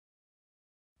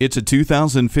It's a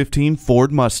 2015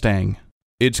 Ford Mustang.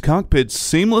 Its cockpit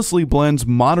seamlessly blends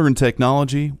modern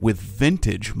technology with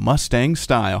vintage Mustang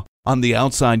style. On the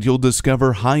outside, you'll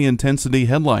discover high-intensity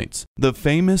headlights, the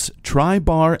famous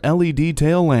tri-bar LED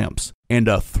tail lamps, and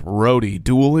a throaty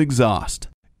dual exhaust.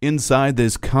 Inside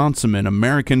this consummate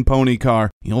American pony car,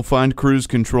 you'll find cruise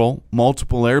control,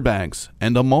 multiple airbags,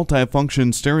 and a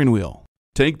multi-function steering wheel.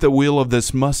 Take the wheel of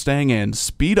this Mustang and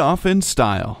speed off in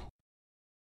style.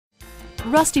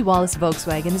 Rusty Wallis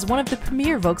Volkswagen is one of the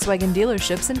premier Volkswagen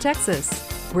dealerships in Texas.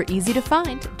 We're easy to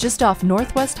find just off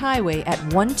Northwest Highway at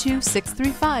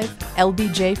 12635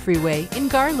 LBJ Freeway in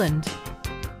Garland.